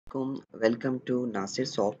Welcome to Nasir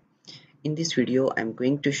shop. In this video, I'm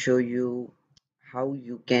going to show you how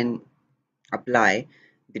you can apply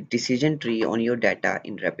the decision tree on your data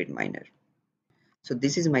in RapidMiner. So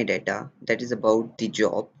this is my data that is about the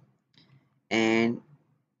job, and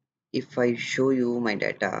if I show you my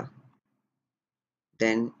data,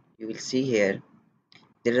 then you will see here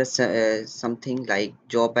there is something like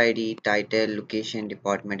job ID, title, location,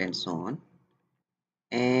 department, and so on.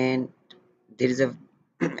 And there is a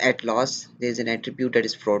at last there is an attribute that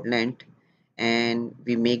is fraudulent, and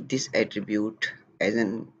we make this attribute as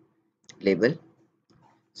an label.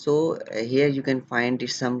 So here you can find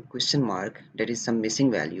some question mark, that is some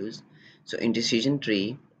missing values. So in decision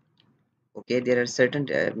tree, okay, there are certain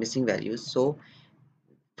missing values. So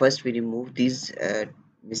first we remove these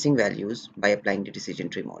missing values by applying the decision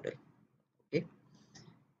tree model. Okay,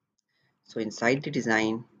 so inside the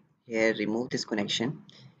design, here remove this connection,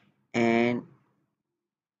 and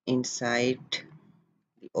inside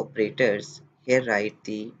the operators, here write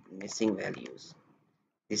the missing values.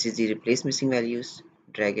 This is the replace missing values.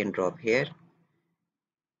 Drag and drop here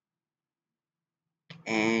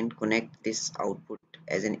and connect this output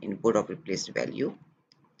as an input of replaced value.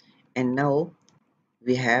 And now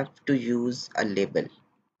we have to use a label.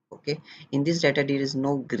 Okay, in this data there is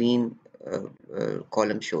no green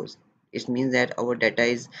column shows. It means that our data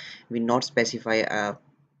is, we not specify a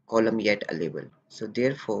column yet a label. So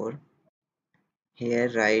therefore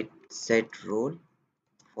here write set role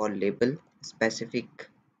for label specific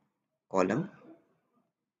column.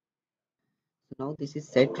 Now this is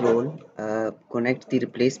set role. Connect the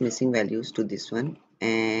replace missing values to this one,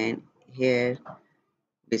 and here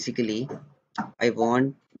basically I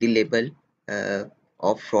want the label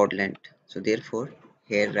of fraudulent. So therefore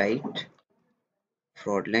here write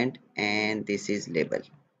fraudulent, and this is label.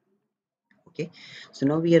 Okay, so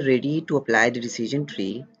now we are ready to apply the decision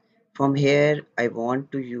tree. From here I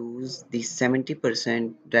want to use the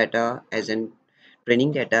 70% data as an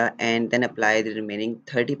training data, and then apply the remaining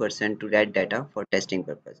 30% to that data for testing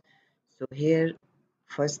purpose. So here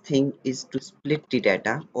first thing is to split the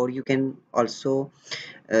data, or you can also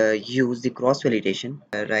use the cross validation.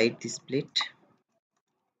 Write the split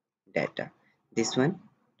data, this one,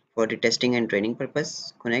 for the testing and training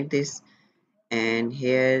purpose. Connect this, and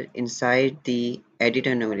here inside the edit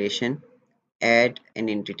enumeration, add an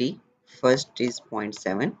entity. First is 0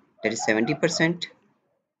 0.7, that is 70%,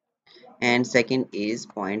 and second is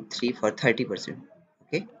 0 0.3 for 30%.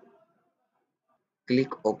 Okay,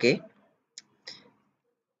 click OK,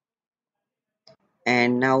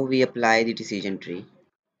 and now we apply the decision tree.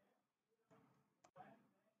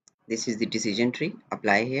 This is the decision tree.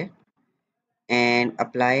 Apply here, and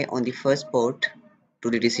apply on the first port to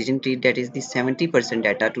the decision tree, that is the 70%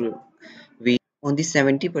 data. To we on the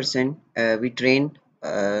 70%, we train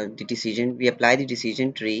the decision, we apply the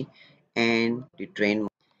decision tree and the train,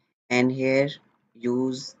 and here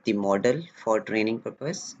use the model for training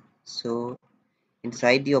purpose. So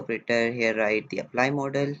inside the operator, here write the apply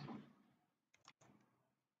model,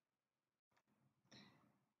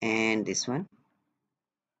 and this one.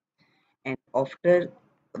 And after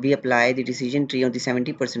we apply the decision tree on the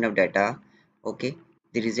 70% of data, okay,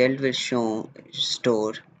 the result will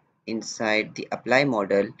store inside the apply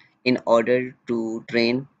model in order to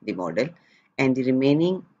train the model, and the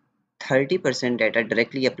remaining 30% data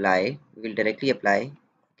will directly apply,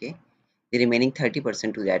 okay, the remaining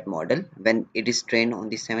 30% to that model when it is trained on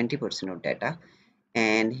the 70% of data.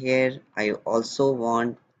 And here I also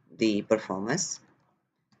want the performance,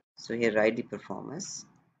 so here write the performance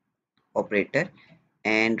operator,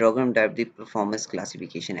 and drag and drop the performance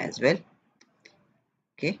classification as well.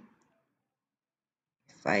 Okay,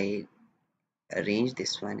 if I arrange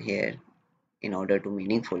this one here in order to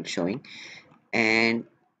meaningful showing, and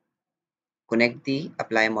connect the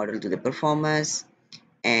apply model to the performance,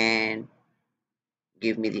 and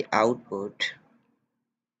give me the output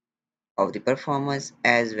of the performance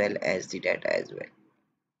as well as the data as well.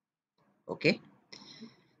 Okay,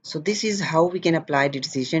 so this is how we can apply the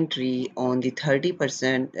decision tree on the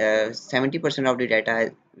 30%, 70% of the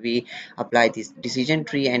data. We apply this decision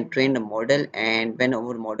tree and train the model, and when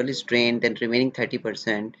our model is trained, then remaining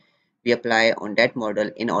 30% we apply on that model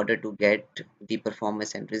in order to get the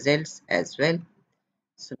performance and results as well.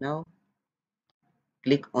 So now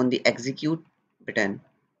click on the execute button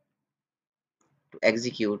to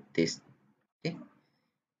execute this. Okay,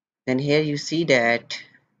 then here you see that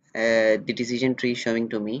the decision tree showing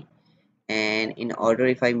to me, and in order,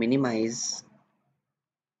 if I minimize,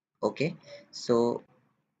 okay, so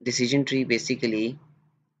decision tree basically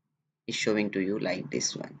is showing to you like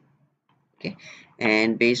this one. Okay,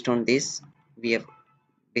 and based on this, we have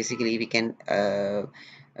basically we can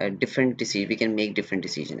different decision, we can make different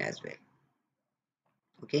decision as well.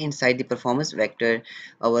 Okay, inside the performance vector,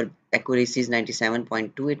 our accuracy is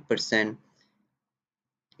 97.28%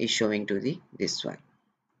 is showing to the this one,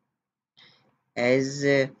 as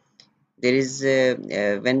there is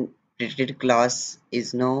when predicted class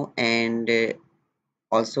is no, and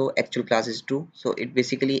also actual class is true, so it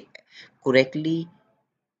basically correctly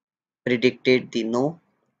predicted the no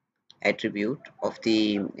attribute of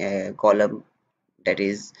the column, that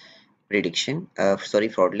is prediction, sorry,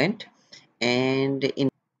 fraudulent. And in,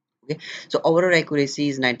 okay, so overall accuracy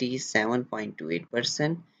is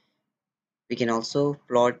 97.28%. We can also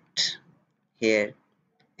plot here,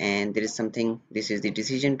 and there is something, this is the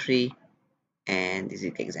decision tree and this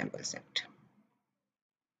is the example set.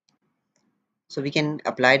 So we can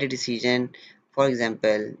apply the decision. For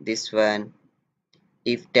example, this one,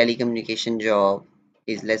 if telecommunication job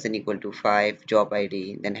is less than equal to 5, job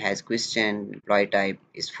ID, then has question, employee type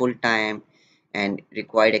is full time, and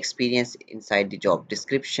required experience inside the job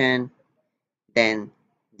description, then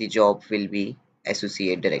the job will be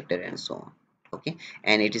associate director and so on. Okay,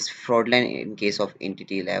 and it is fraudulent in case of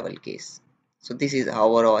entity level case. So this is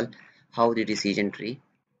overall how the decision tree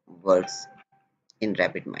works in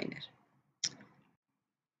RapidMiner.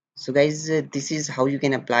 So guys, this is how you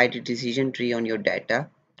can apply the decision tree on your data.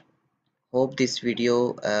 Hope this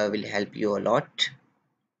video will help you a lot.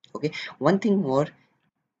 Okay, one thing more,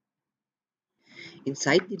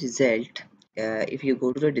 inside the result, if you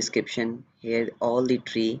go to the description here, all the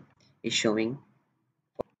tree is showing.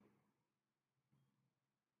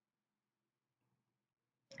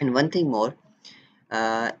 And one thing more,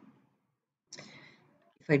 uh,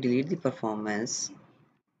 if I delete the performance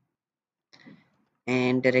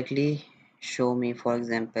and directly show me, for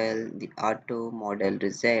example, the auto model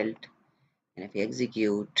result, and if you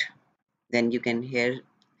execute, then you can here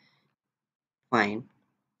find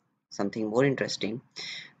something more interesting.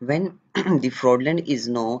 When the fraudulent is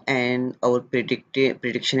no and our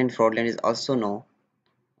prediction in fraudulent is also no,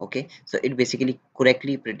 okay, so it basically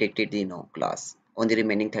correctly predicted the no class on the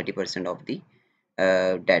remaining 30% of the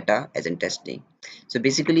data as in testing. So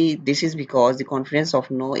basically this is because the confidence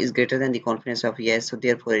of no is greater than the confidence of yes, so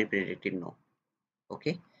therefore it predicted no.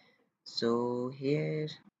 Okay, so here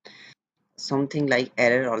something like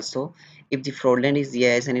error also, if the fraudulent is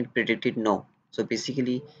yes and it predicted no, so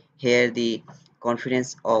basically here the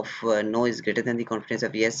confidence of no is greater than the confidence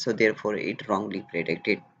of yes, so therefore it wrongly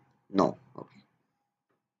predicted no. Okay,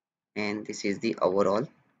 and this is the overall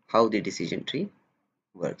how the decision tree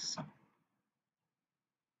works.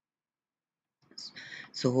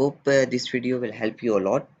 So hope this video will help you a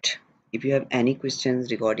lot. If you have any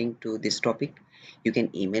questions regarding to this topic, you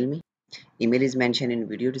can email me. Email is mentioned in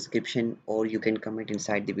video description, or you can comment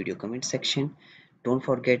inside the video comment section. Don't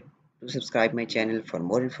forget to subscribe my channel for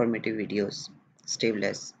more informative videos. Stay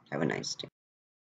blessed. Have a nice day.